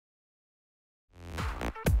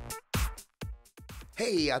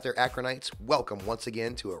Hey out there Akronites, welcome once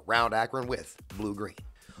again to Around Akron with Blue Green.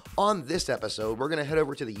 On this episode, we're going to head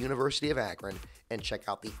over to the University of Akron and check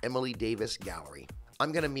out the Emily Davis Gallery.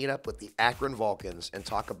 I'm going to meet up with the Akron Vulcans and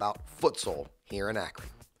talk about futsal here in Akron.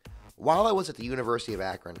 While I was at the University of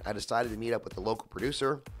Akron, I decided to meet up with the local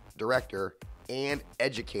producer, director, and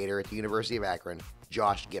educator at the University of Akron,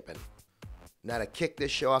 Josh Gippin. Now to kick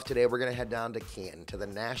this show off today, we're going to head down to Canton to the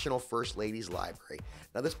National First Ladies Library.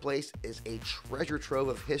 Now this place is a treasure trove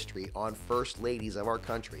of history on First Ladies of our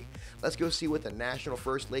country. Let's go see what the National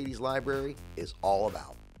First Ladies Library is all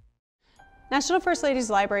about. National First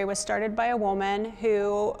Ladies Library was started by a woman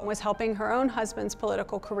who was helping her own husband's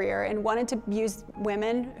political career and wanted to use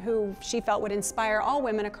women who she felt would inspire all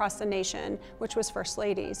women across the nation, which was First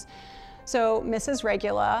Ladies. So Mrs.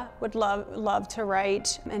 Regula would love to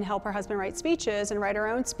write and help her husband write speeches and write her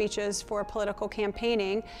own speeches for political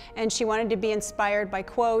campaigning, and she wanted to be inspired by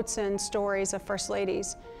quotes and stories of First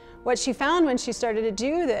Ladies. What she found when she started to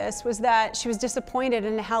do this was that she was disappointed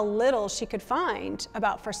in how little she could find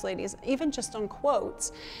about First Ladies, even just on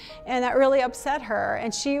quotes. And that really upset her.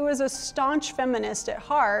 And she was a staunch feminist at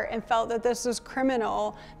heart and felt that this was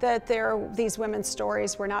criminal, that these women's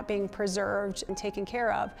stories were not being preserved and taken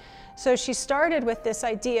care of. So she started with this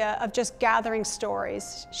idea of just gathering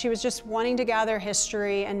stories. She was just wanting to gather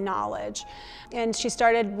history and knowledge. And she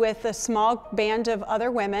started with a small band of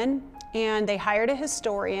other women, and they hired a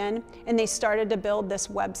historian, and they started to build this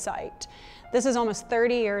website. This is almost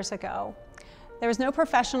 30 years ago. There was no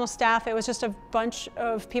professional staff. It was just a bunch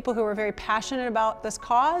of people who were very passionate about this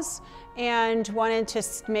cause and wanted to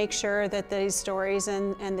make sure that these stories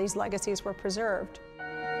and these legacies were preserved.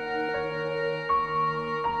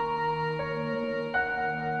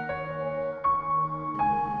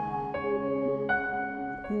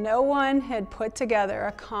 No one had put together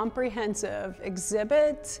a comprehensive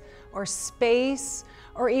exhibit or space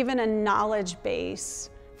or even a knowledge base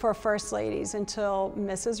for First Ladies until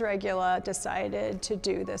Mrs. Regula decided to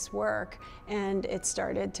do this work, and it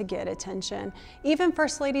started to get attention. Even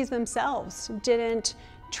First Ladies themselves didn't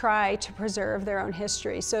try to preserve their own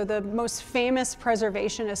history. So the most famous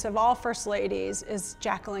preservationist of all First Ladies is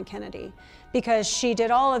Jacqueline Kennedy, because she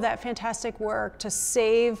did all of that fantastic work to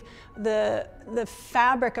save the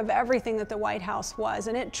fabric of everything that the White House was,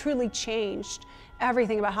 and it truly changed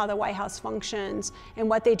everything about how the White House functions and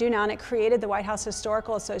what they do now, and it created the White House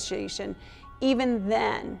Historical Association. Even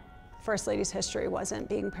then, First Ladies' history wasn't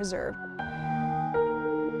being preserved.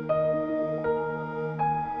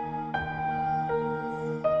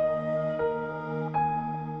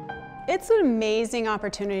 It's an amazing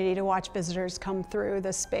opportunity to watch visitors come through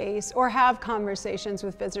the space or have conversations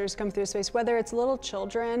with visitors come through the space, whether it's little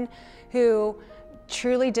children who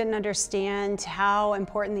truly didn't understand how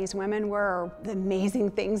important these women were or the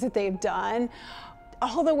amazing things that they've done,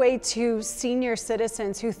 all the way to senior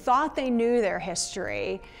citizens who thought they knew their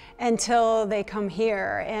history until they come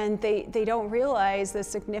here and they don't realize the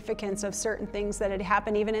significance of certain things that had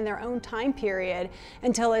happened even in their own time period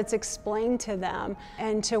until it's explained to them.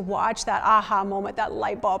 And to watch that aha moment, that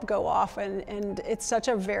light bulb go off, and it's such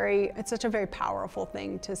a very powerful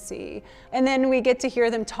thing to see. And then we get to hear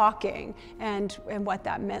them talking and what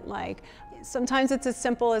that meant like. Sometimes it's as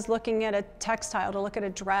simple as looking at a textile, to look at a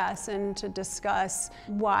dress and to discuss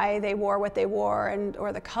why they wore what they wore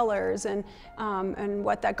or the colors and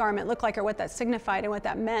what that garment looked like or what that signified and what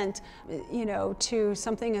that meant, you know, to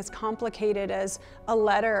something as complicated as a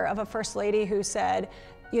letter of a First Lady who said,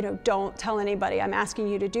 you know, don't tell anybody I'm asking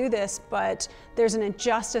you to do this, but there's an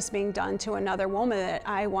injustice being done to another woman that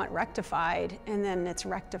I want rectified, and then it's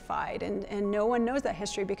rectified. And no one knows that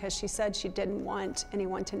history because she said she didn't want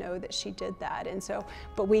anyone to know that she did that. And so,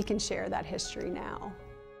 but we can share that history now.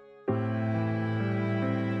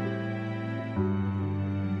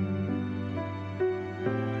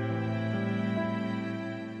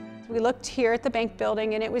 We looked here at the bank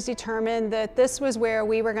building, and it was determined that this was where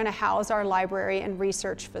we were going to house our library and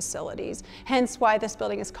research facilities, hence why this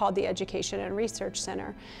building is called the Education and Research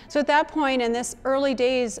Center. So at that point, in this early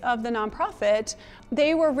days of the nonprofit,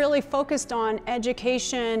 they were really focused on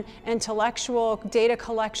education, intellectual data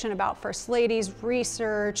collection about First Ladies,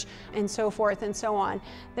 research, and so forth and so on.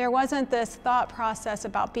 There wasn't this thought process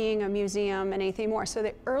about being a museum and anything more. So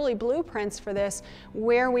the early blueprints for this,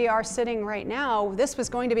 where we are sitting right now, this was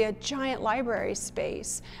going to be a giant library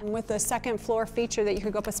space with a second floor feature that you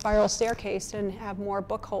could go up a spiral staircase and have more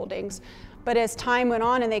book holdings. But as time went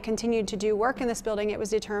on and they continued to do work in this building, it was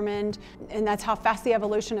determined, and that's how fast the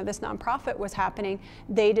evolution of this nonprofit was happening,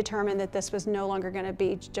 they determined that this was no longer going to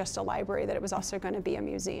be just a library, that it was also going to be a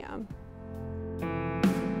museum.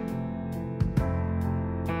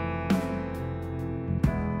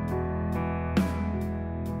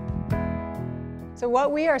 So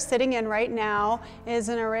what we are sitting in right now is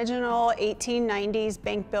an original 1890s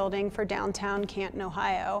bank building for downtown Canton,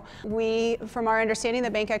 Ohio. From our understanding,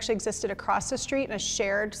 the bank actually existed across the street in a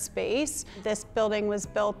shared space. This building was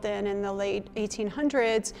built in the late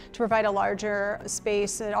 1800s to provide a larger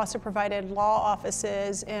space. It also provided law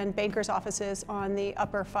offices and bankers' offices on the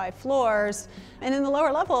upper 5 floors. And in the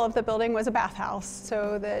lower level of the building was a bathhouse,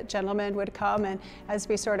 so that gentlemen would come, and as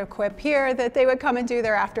we sort of quip here, that they would come and do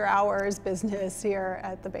their after hours business here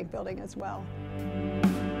at the bank building as well.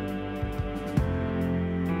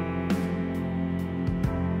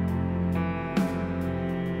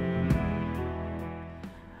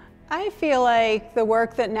 I feel like the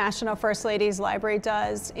work that National First Ladies Library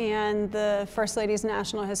does and the First Ladies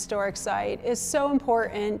National Historic Site is so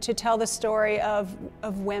important to tell the story of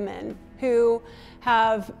women who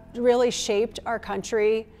have really shaped our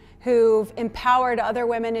country, who've empowered other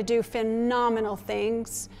women to do phenomenal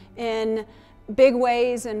things in big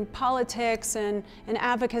ways in politics and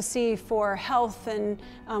advocacy for health and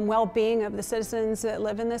well-being of the citizens that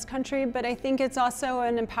live in this country. But I think it's also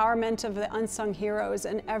an empowerment of the unsung heroes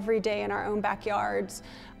and every day in our own backyards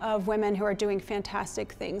of women who are doing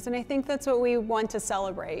fantastic things. And I think that's what we want to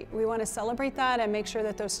celebrate. We want to celebrate that and make sure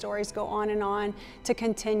that those stories go on and on to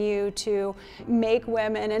continue to make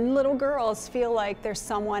women and little girls feel like there's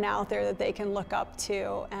someone out there that they can look up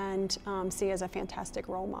to and see as a fantastic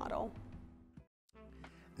role model.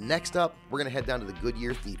 Next up, we're going to head down to the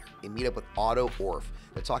Goodyear Theater and meet up with Otto Orff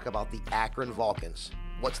to talk about the Akron Vulcans.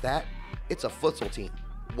 What's that? It's a futsal team.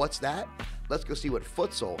 What's that? Let's go see what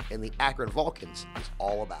futsal and the Akron Vulcans is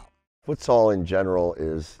all about. Futsal in general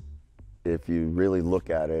is, if you really look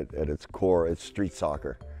at it at its core, it's street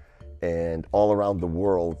soccer. And all around the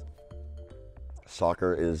world,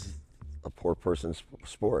 soccer is a poor person's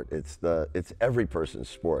sport. It's every person's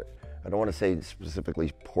sport. I don't want to say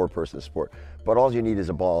specifically poor person's sport, but all you need is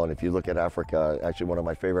a ball. And if you look at Africa, actually one of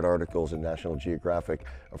my favorite articles in National Geographic,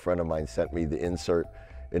 a friend of mine sent me the insert,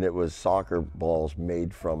 and it was soccer balls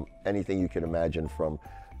made from anything you can imagine, from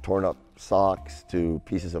torn up socks to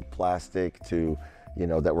pieces of plastic to,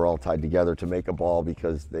 that were all tied together to make a ball,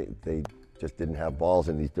 because they just didn't have balls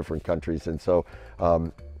in these different countries. And so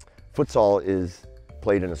futsal is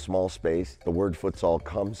played in a small space. The word futsal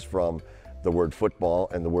comes from the word football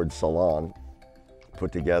and the word salon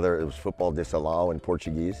put together. It was football de salão in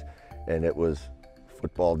Portuguese, and it was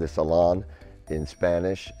football de salon in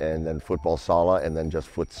Spanish, and then football sala, and then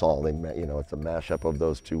just futsal. It's a mashup of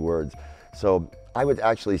those two words. So I would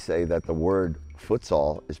actually say that the word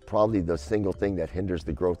futsal is probably the single thing that hinders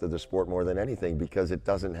the growth of the sport more than anything, because it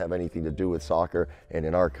doesn't have anything to do with soccer, and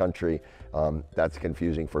in our country, that's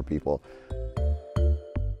confusing for people.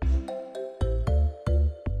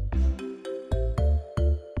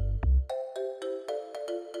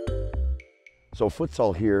 So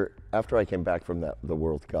futsal here, after I came back from the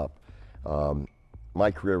World Cup, my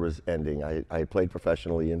career was ending. I played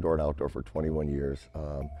professionally indoor and outdoor for 21 years.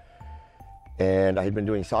 And I had been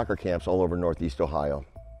doing soccer camps all over Northeast Ohio.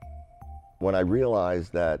 When I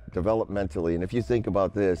realized that developmentally, and if you think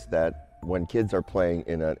about this, that when kids are playing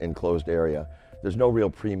in an enclosed area, there's no real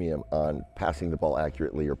premium on passing the ball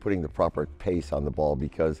accurately or putting the proper pace on the ball,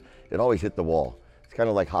 because it always hit the wall. It's kind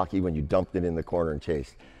of like hockey when you dumped it in the corner and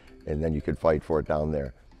chased, and then you could fight for it down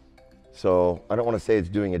there. So I don't want to say it's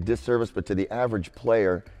doing a disservice, but to the average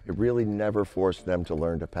player, it really never forced them to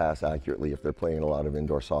learn to pass accurately if they're playing a lot of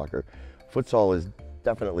indoor soccer. Futsal is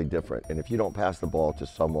definitely different, and if you don't pass the ball to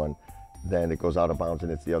someone, then it goes out of bounds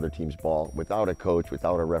and it's the other team's ball. Without a coach,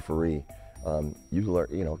 without a referee,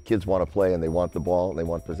 kids want to play and they want the ball and they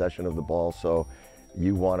want possession of the ball, so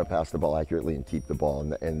you want to pass the ball accurately and keep the ball,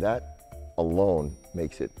 and that alone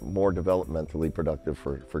makes it more developmentally productive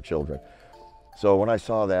for children. So when I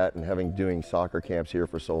saw that, and having doing soccer camps here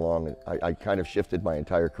for so long, I kind of shifted my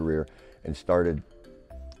entire career and started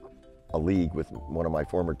a league with one of my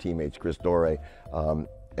former teammates, Chris Dore,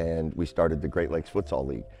 and we started the Great Lakes Futsal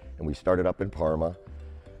League. And we started up in Parma.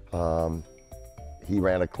 He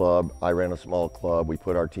ran a club, I ran a small club. We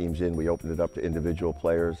put our teams in, we opened it up to individual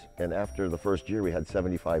players. And after the first year, we had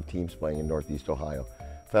 75 teams playing in Northeast Ohio.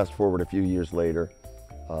 Fast forward a few years later,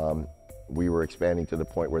 we were expanding to the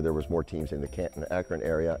point where there was more teams in the Canton, Akron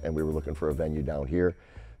area, and we were looking for a venue down here.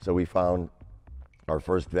 So we found our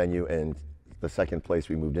first venue, and the second place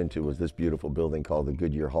we moved into was this beautiful building called the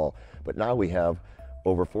Goodyear Hall. But now we have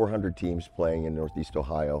over 400 teams playing in Northeast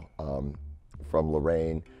Ohio, from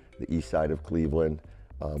Lorain, the east side of Cleveland.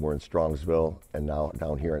 We're in Strongsville, and now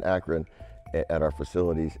down here in Akron at our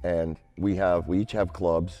facilities. And we each have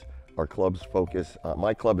clubs. Our clubs focus,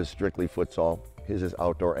 my club is strictly futsal. His is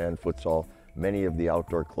outdoor and futsal. Many of the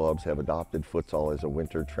outdoor clubs have adopted futsal as a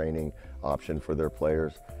winter training option for their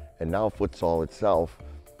players. And now futsal itself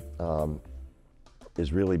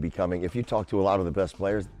is really becoming, if you talk to a lot of the best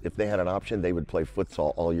players, if they had an option, they would play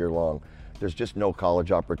futsal all year long. There's just no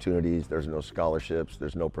college opportunities, there's no scholarships,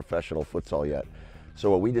 there's no professional futsal yet. So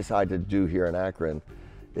what we decided to do here in Akron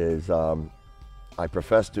is I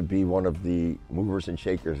profess to be one of the movers and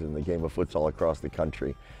shakers in the game of futsal across the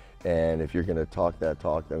country. And if you're going to talk that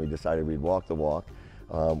talk, then we decided we'd walk the walk.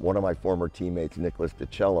 One of my former teammates, Nicholas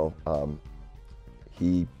DiCello,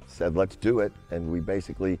 he said, let's do it. And we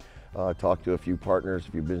basically talked to a few partners,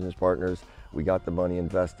 a few business partners. We got the money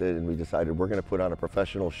invested and we decided we're going to put on a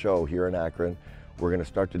professional show here in Akron. We're going to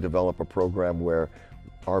start to develop a program where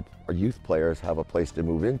our youth players have a place to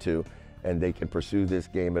move into and they can pursue this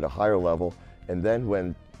game at a higher level. And then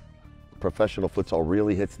when professional futsal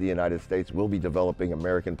really hits the United States, we'll be developing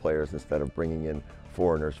American players instead of bringing in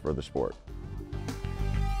foreigners for the sport.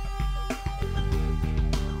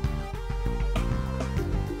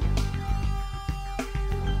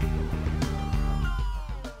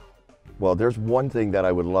 Well, there's one thing that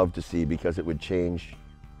I would love to see because it would change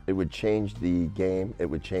the game, it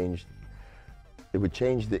would change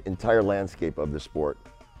the entire landscape of the sport,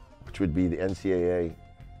 which would be the NCAA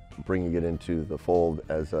bringing it into the fold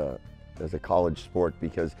as a college sport.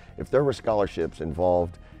 Because if there were scholarships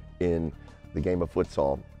involved in the game of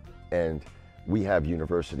futsal, and we have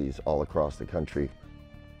universities all across the country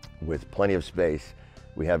with plenty of space,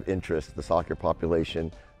 we have interest, the soccer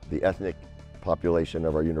population, the ethnic population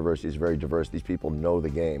of our university is very diverse. These people know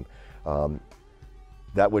the game.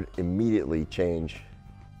 That would immediately change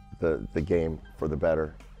the game for the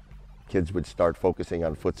better. Kids would start focusing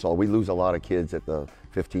on futsal. We lose a lot of kids at the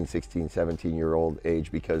 15, 16, 17-year-old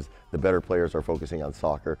age because the better players are focusing on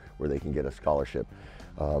soccer where they can get a scholarship.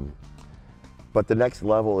 But the next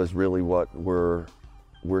level is really what we're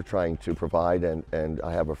trying to provide, and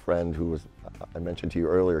I have a friend who was, I mentioned to you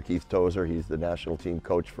earlier, Keith Tozer. He's the national team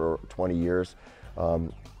coach for 20 years.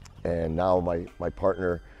 And now my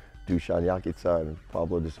partner, Dusan Yakica and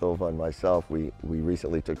Pablo De Silva and myself, we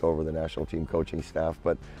recently took over the national team coaching staff,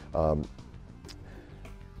 but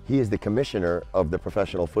he is the commissioner of the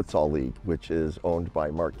Professional Futsal League, which is owned by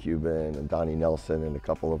Mark Cuban and Donnie Nelson and a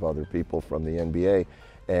couple of other people from the NBA.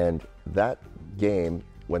 And that game,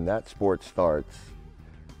 when that sport starts,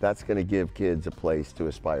 that's going to give kids a place to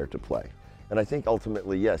aspire to play. And I think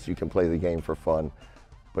ultimately, yes, you can play the game for fun,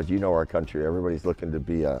 but you know our country, everybody's looking to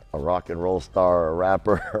be a rock and roll star, or a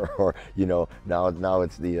rapper, or, you know, now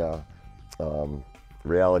it's the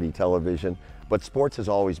reality television. But sports has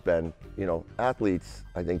always been, you know, athletes,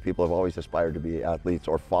 I think people have always aspired to be athletes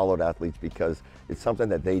or followed athletes because it's something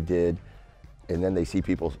that they did, and then they see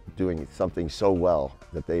people doing something so well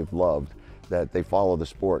that they've loved that they follow the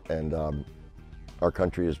sport. And our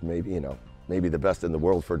country is maybe the best in the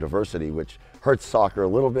world for diversity, which hurts soccer a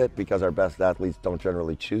little bit because our best athletes don't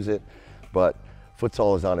generally choose it. But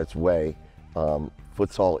futsal is on its way.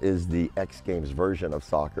 Futsal is the X Games version of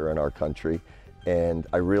soccer in our country. And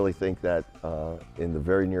I really think that in the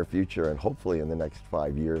very near future, and hopefully in the next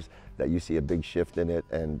 5 years, that you see a big shift in it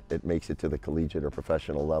and it makes it to the collegiate or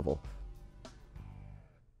professional level.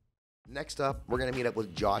 Next up, we're going to meet up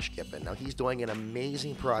with Josh Gippin. Now, he's doing an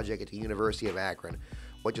amazing project at the University of Akron,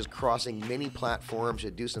 which is crossing many platforms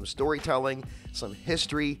to do some storytelling, some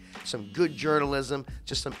history, some good journalism,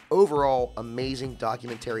 just some overall amazing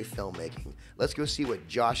documentary filmmaking. Let's go see what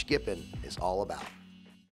Josh Gippin is all about.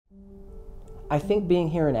 I think being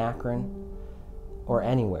here in Akron, or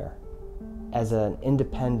anywhere, as an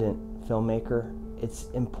independent filmmaker, it's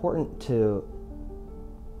important to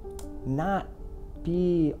not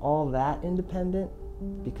be all that independent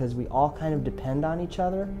because we all kind of depend on each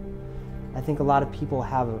other. I think a lot of people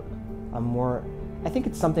have I think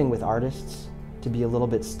it's something with artists to be a little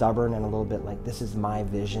bit stubborn and a little bit like, this is my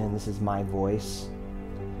vision, this is my voice.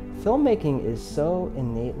 Filmmaking is so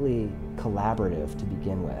innately collaborative to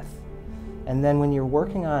begin with. And then when you're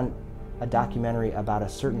working on a documentary about a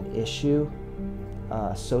certain issue,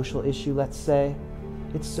 a social issue, let's say,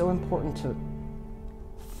 it's so important to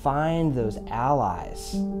find those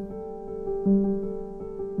allies.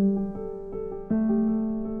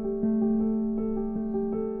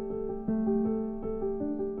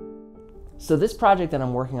 So this project that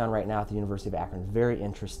I'm working on right now at the University of Akron is very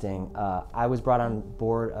interesting. I was brought on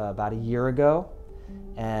board about a year ago,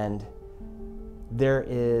 and there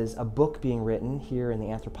is a book being written here in the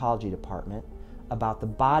anthropology department about the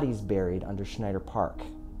bodies buried under Schneider Park.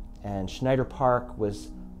 And Schneider Park was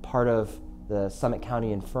part of the Summit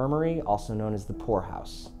County Infirmary, also known as the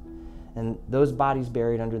poorhouse. And those bodies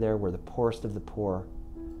buried under there were the poorest of the poor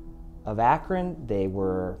of Akron. They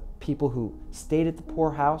were people who stayed at the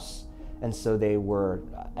poorhouse, and so they were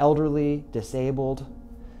elderly, disabled.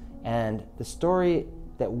 And the story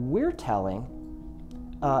that we're telling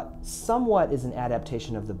somewhat is an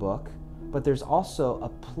adaptation of the book, but there's also a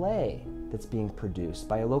play that's being produced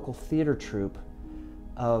by a local theater troupe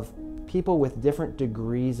of people with different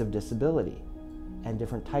degrees of disability and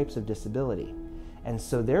different types of disability. And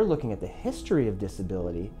so they're looking at the history of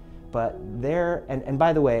disability, but and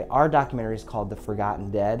by the way, our documentary is called The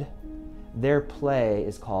Forgotten Dead. Their play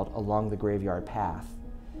is called Along the Graveyard Path.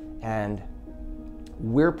 And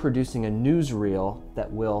we're producing a newsreel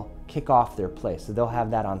that will kick off their play. So they'll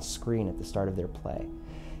have that on screen at the start of their play.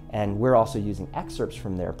 And we're also using excerpts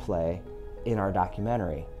from their play in our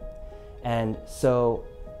documentary. And so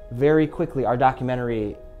very quickly, our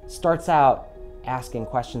documentary starts out asking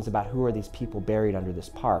questions about who are these people buried under this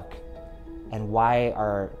park, and why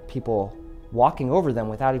are people walking over them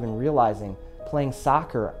without even realizing, playing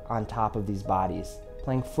soccer on top of these bodies,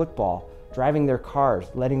 playing football, driving their cars,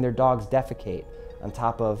 letting their dogs defecate on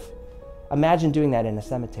top of, imagine doing that in a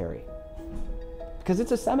cemetery. Because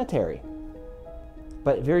it's a cemetery.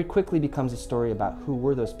 But it very quickly becomes a story about who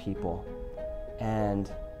were those people,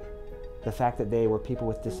 and the fact that they were people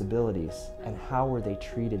with disabilities, and how were they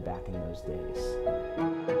treated back in those days.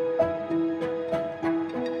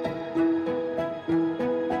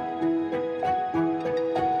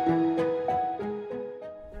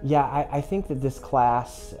 Yeah, I think that this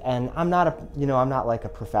class, and I'm not like a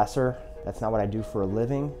professor, that's not what I do for a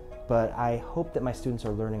living, but I hope that my students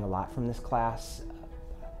are learning a lot from this class.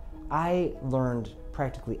 I learned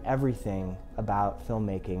practically everything about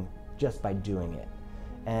filmmaking just by doing it.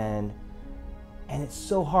 And it's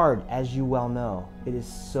so hard, as you well know. It is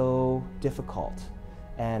so difficult.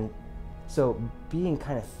 And so being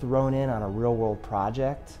kind of thrown in on a real world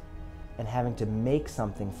project and having to make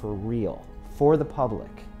something for real, for the public,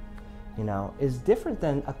 is different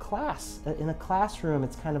than a class. In a classroom,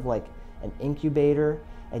 it's kind of like an incubator,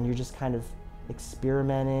 and you're just kind of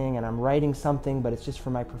experimenting, and I'm writing something, but it's just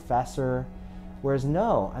for my professor. Whereas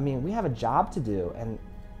no, we have a job to do, and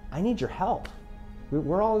I need your help.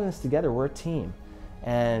 We're all in this together, we're a team.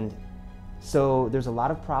 And so there's a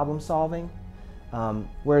lot of problem solving,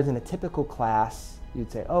 whereas in a typical class,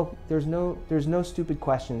 you'd say, oh, there's no stupid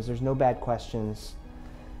questions, there's no bad questions.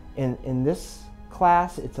 In this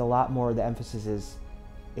class, it's a lot more, the emphasis is,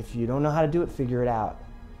 if you don't know how to do it, figure it out.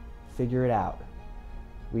 Figure it out.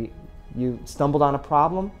 You stumbled on a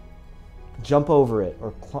problem, jump over it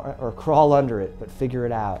or crawl under it, but figure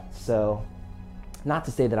it out. So, not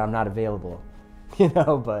to say that I'm not available,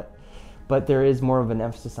 but there is more of an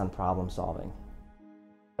emphasis on problem solving.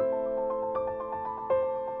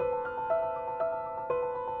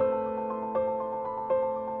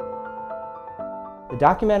 The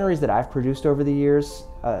documentaries that I've produced over the years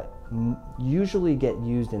usually get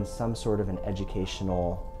used in some sort of an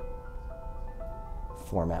educational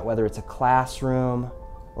format, whether it's a classroom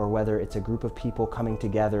or whether it's a group of people coming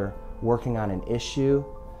together working on an issue.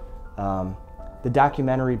 The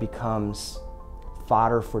documentary becomes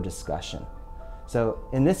fodder for discussion. So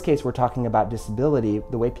in this case, we're talking about disability,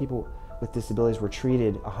 the way people with disabilities were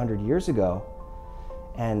treated 100 years ago,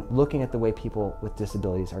 and looking at the way people with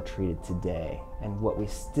disabilities are treated today and what we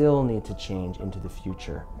still need to change into the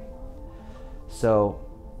future. So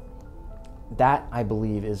that, I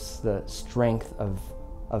believe, is the strength of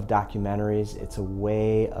documentaries. It's a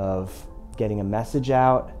way of getting a message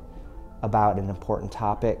out about an important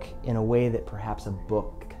topic in a way that perhaps a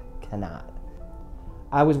book cannot.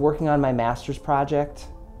 I was working on my master's project,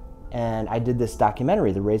 and I did this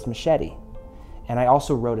documentary, The Raised Machete, and I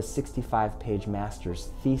also wrote a 65-page master's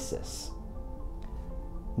thesis.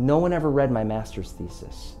 No one ever read my master's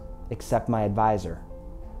thesis except my advisor,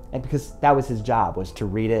 and because that was his job, was to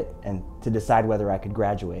read it and to decide whether I could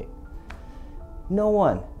graduate. No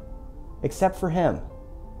one, except for him.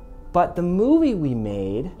 But the movie we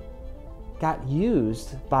made got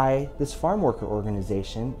used by this farm worker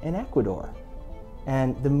organization in Ecuador.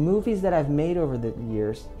 And the movies that I've made over the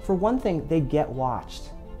years, for one thing, they get watched.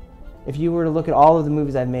 If you were to look at all of the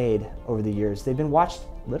movies I've made over the years, they've been watched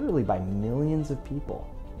literally by millions of people.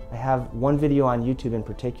 I have one video on YouTube in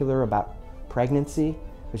particular about pregnancy,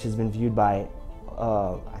 which has been viewed by,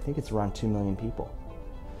 I think it's around 2 million people.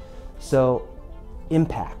 So,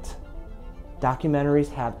 impact.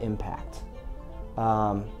 Documentaries have impact.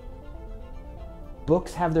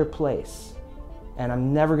 Books have their place, and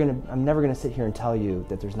I'm never gonna sit here and tell you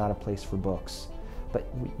that there's not a place for books, but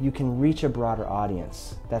you can reach a broader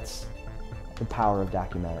audience. That's the power of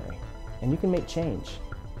documentary, and you can make change.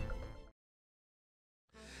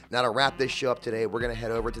 Now, to wrap this show up today, we're going to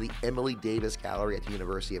head over to the Emily Davis Gallery at the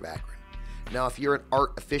University of Akron. Now, if you're an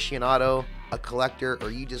art aficionado, a collector,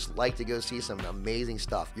 or you just like to go see some amazing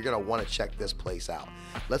stuff, you're going to want to check this place out.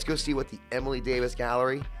 Let's go see what the Emily Davis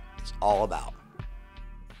Gallery is all about.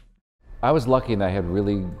 I was lucky and I had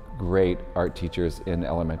really great art teachers in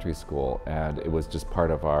elementary school, and it was just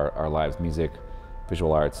part of our lives: music,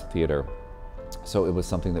 visual arts, theater. So it was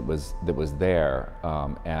something that was there,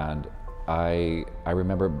 and I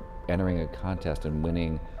remember entering a contest and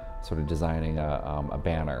winning, sort of designing a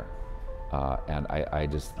banner, and I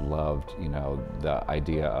just loved, you know, the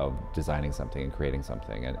idea of designing something and creating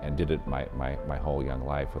something, and did it my whole young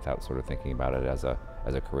life without sort of thinking about it as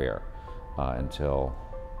a career until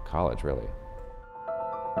college, really.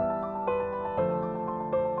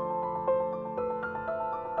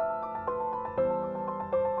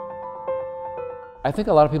 I think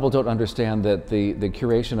a lot of people don't understand that the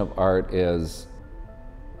curation of art is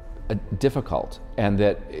difficult, and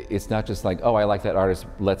that it's not just like, oh, I like that artist,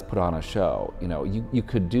 let's put on a show. You know, you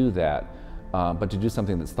could do that, but to do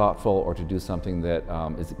something that's thoughtful, or to do something that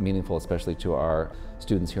is meaningful, especially to our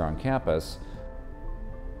students here on campus,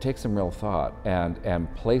 takes some real thought.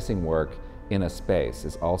 And placing work in a space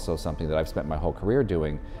is also something that I've spent my whole career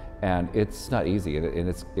doing, and it's not easy, and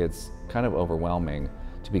it's kind of overwhelming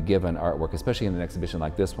to be given artwork, especially in an exhibition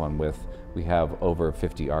like this one. We have over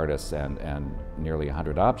 50 artists and nearly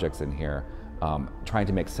 100 objects in here, trying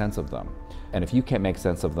to make sense of them. And if you can't make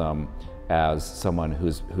sense of them as someone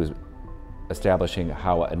who's establishing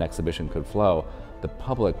how an exhibition could flow, the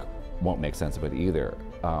public won't make sense of it either.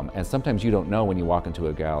 And sometimes you don't know when you walk into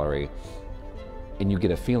a gallery and you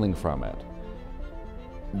get a feeling from it.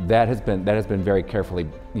 That has been very carefully,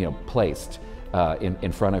 you know, placed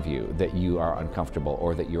in front of you, that you are uncomfortable,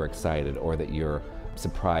 or that you're excited, or that you're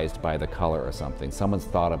surprised by the color or something. Someone's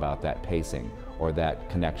thought about that pacing, or that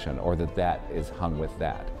connection, or that is hung with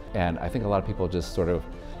that. And I think a lot of people just sort of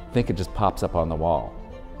think it just pops up on the wall.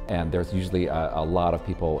 And there's usually a lot of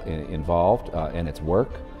people involved, and it's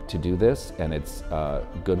work to do this, and it's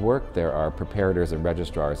good work. There are preparators and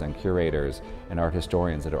registrars and curators and art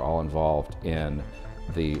historians that are all involved in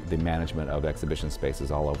the management of exhibition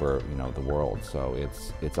spaces all over, you know, the world. So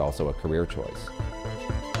it's also a career choice.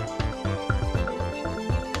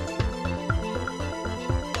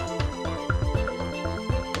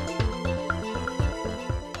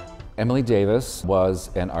 Emily Davis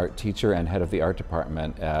was an art teacher and head of the art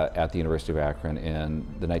department at the University of Akron in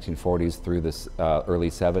the 1940s through the early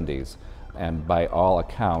 70s. And by all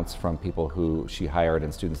accounts, from people who she hired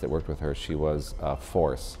and students that worked with her, she was a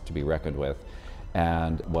force to be reckoned with,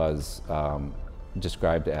 and was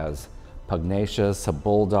described as pugnacious, a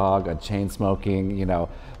bulldog, a chain-smoking,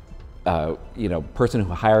 person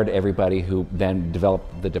who hired everybody, who then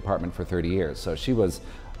developed the department for 30 years. So she was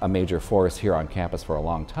a major force here on campus for a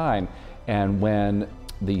long time. And when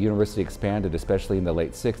the university expanded, especially in the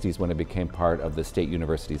late 60s, when it became part of the state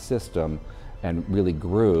university system and really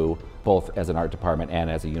grew, both as an art department and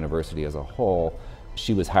as a university as a whole,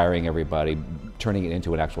 she was hiring everybody, turning it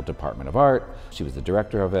into an actual department of art. She was the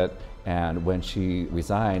director of it. And when she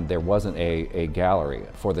resigned, there wasn't a gallery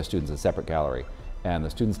for the students, a separate gallery. And the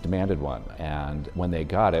students demanded one. And when they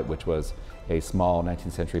got it, which was a small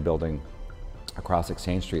 19th century building across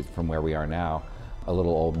Exchange Street from where we are now, a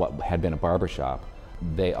little old, what had been a barber shop,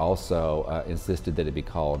 they also insisted that it be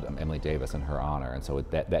called Emily Davis in her honor. And so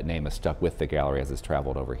that name has stuck with the gallery as it's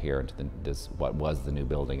traveled over here into what was the new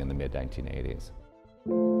building in the mid-1980s.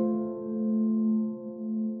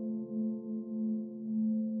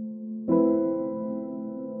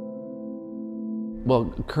 Well,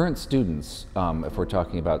 current students, if we're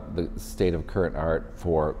talking about the state of current art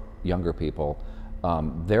for younger people,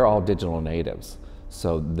 they're all digital natives.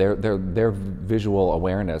 So their visual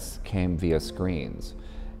awareness came via screens.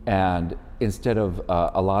 And instead of,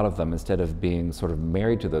 a lot of them, instead of being sort of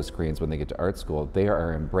married to those screens when they get to art school, they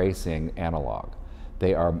are embracing analog.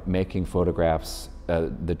 They are making photographs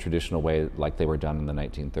the traditional way, like they were done in the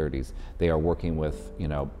 1930s. They are working with, you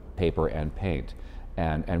know, paper and paint,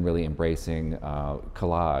 and really embracing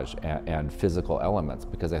collage and physical elements,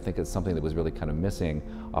 because I think it's something that was really kind of missing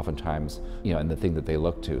oftentimes, you know, and the thing that they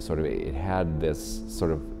look to, sort of, it had this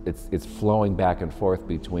sort of, it's flowing back and forth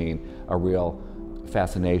between a real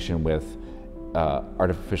fascination with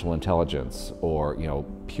artificial intelligence, or, you know,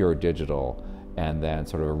 pure digital, and then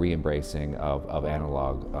sort of a re-embracing of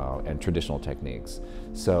analog and traditional techniques.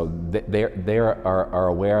 So they are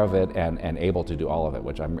aware of it and able to do all of it,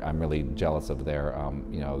 which I'm really jealous of their,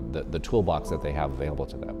 the toolbox that they have available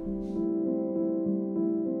to them.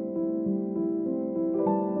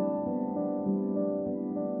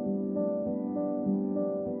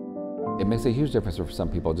 It makes a huge difference for some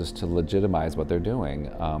people just to legitimize what they're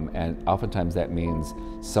doing. And oftentimes that means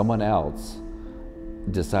someone else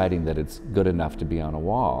deciding that it's good enough to be on a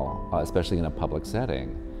wall, especially in a public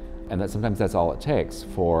setting. And that sometimes that's all it takes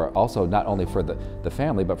for also not only for the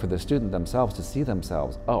family, but for the student themselves to see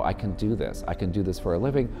themselves, oh, I can do this for a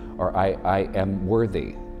living, or I am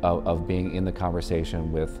worthy of being in the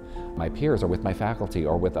conversation with my peers or with my faculty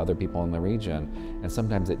or with other people in the region. And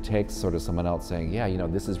sometimes it takes sort of someone else saying, yeah, you know,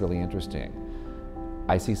 this is really interesting.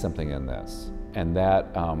 I see something in this. And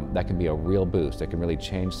that can be a real boost. It can really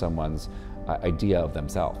change someone's idea of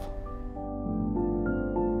themselves.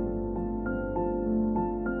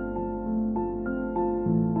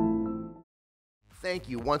 Thank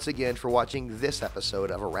you once again for watching this episode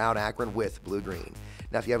of Around Akron with Blue Green.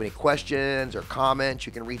 Now, if you have any questions or comments,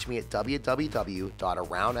 you can reach me at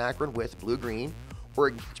www.aroundakronwithbluegreen, or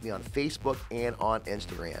you can reach me on Facebook and on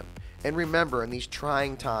Instagram. And remember, in these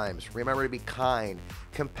trying times, remember to be kind,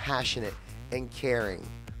 compassionate, and caring.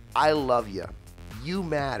 I love you. You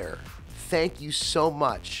matter. Thank you so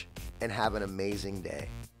much, and have an amazing day.